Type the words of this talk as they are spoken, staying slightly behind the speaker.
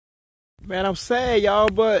Man, I'm sad, y'all,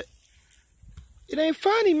 but it ain't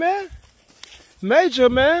funny, man. Major,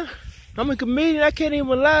 man. I'm a comedian. I can't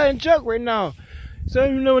even lie and joke right now. So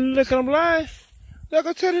you know when you look at I'm lying, look,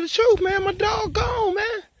 I'll tell you the truth, man. My dog gone,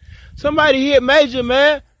 man. Somebody hit Major,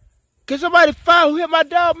 man. Can somebody find who hit my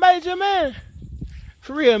dog, Major, man?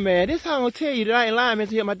 For real, man. This how I'm gonna tell you that I ain't lying, man,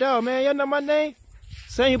 to hit my dog, man. Y'all know my name?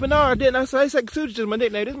 Samuel Bernard, didn't I say Second Tuesday is my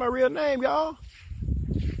nickname? This is my real name, y'all.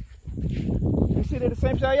 You see that the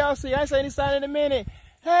same shit y'all see? I ain't saying this sign in a minute.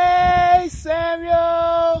 Hey,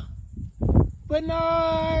 Samuel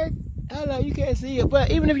Bernard. Hello, you can't see it,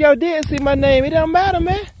 but even if y'all didn't see my name, it don't matter,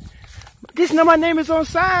 man. Just know my name is on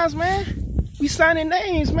signs, man. We signing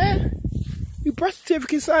names, man. We birth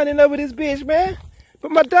certificate signing over this bitch, man.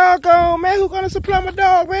 But my dog gone, man. Who gonna supply my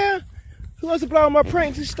dog, man? Who gonna supply my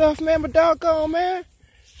pranks and stuff, man? My dog gone, man.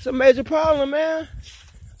 It's a major problem, man.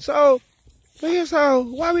 So, but here's how,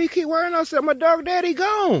 why we keep worrying ourselves? My dog daddy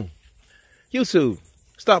gone. YouTube,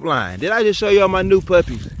 stop lying. Did I just show y'all my new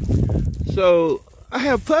puppies? So, I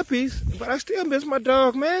have puppies, but I still miss my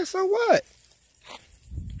dog, man. So what?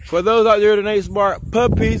 For those out there that ain't smart,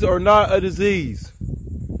 puppies are not a disease.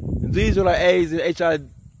 Diseases are like AIDS and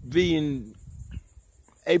HIV and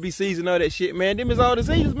ABCs and all that shit, man. Them is all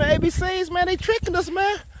diseases, man. ABCs, man, they tricking us,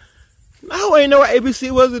 man. I ain't know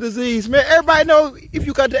ABC was a disease, man. Everybody know if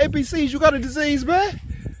you got the ABCs, you got a disease, man.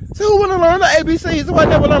 So who wanna learn the ABCs? So I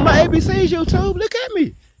never learned my ABCs, YouTube. Look at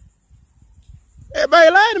me.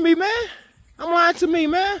 Everybody lying to me, man. I'm lying to me,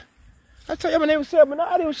 man. I tell y'all my name is Sam Bernard.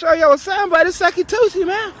 I didn't even show y'all a sound, but it's Saki Tusi,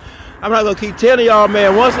 man. I'm not gonna keep telling y'all,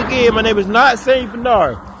 man. Once again, my name is not Samuel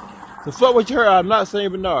Bernard. So fuck what you heard, I'm not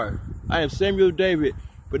Samuel Bernard. I am Samuel David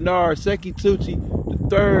Bernard Seki Tucci, the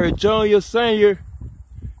third junior, senior,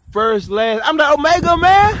 first, last. I'm the Omega,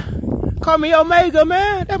 man. Call me Omega,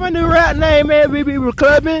 man. That's my new rap name, man. We be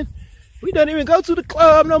clubbing. We don't even go to the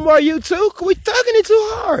club no more, you two, cause we thugging it too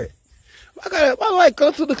hard. I like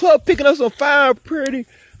go to the club picking up some fine, pretty,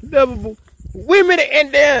 lovable women,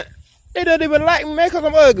 and then they don't even like me, man, cause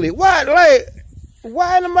I'm ugly. Why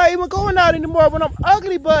am I even going out anymore when I'm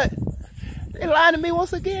ugly? But they lying to me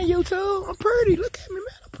once again, YouTube. I'm pretty. Look at me, man.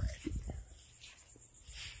 I'm pretty.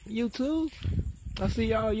 YouTube. I see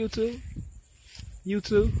y'all, YouTube.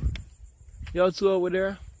 YouTube. Y'all two over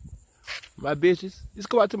there. My bitches. Just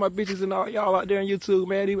go out to my bitches and all y'all out there on YouTube,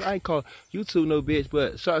 man. I ain't call YouTube no bitch,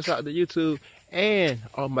 but shout out to YouTube and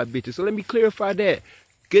all my bitches. So let me clarify that.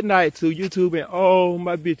 Good night to YouTube and all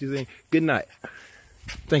my bitches, and good night.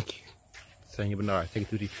 Thank you. Samuel Bernard.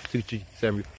 Thank you, Samuel.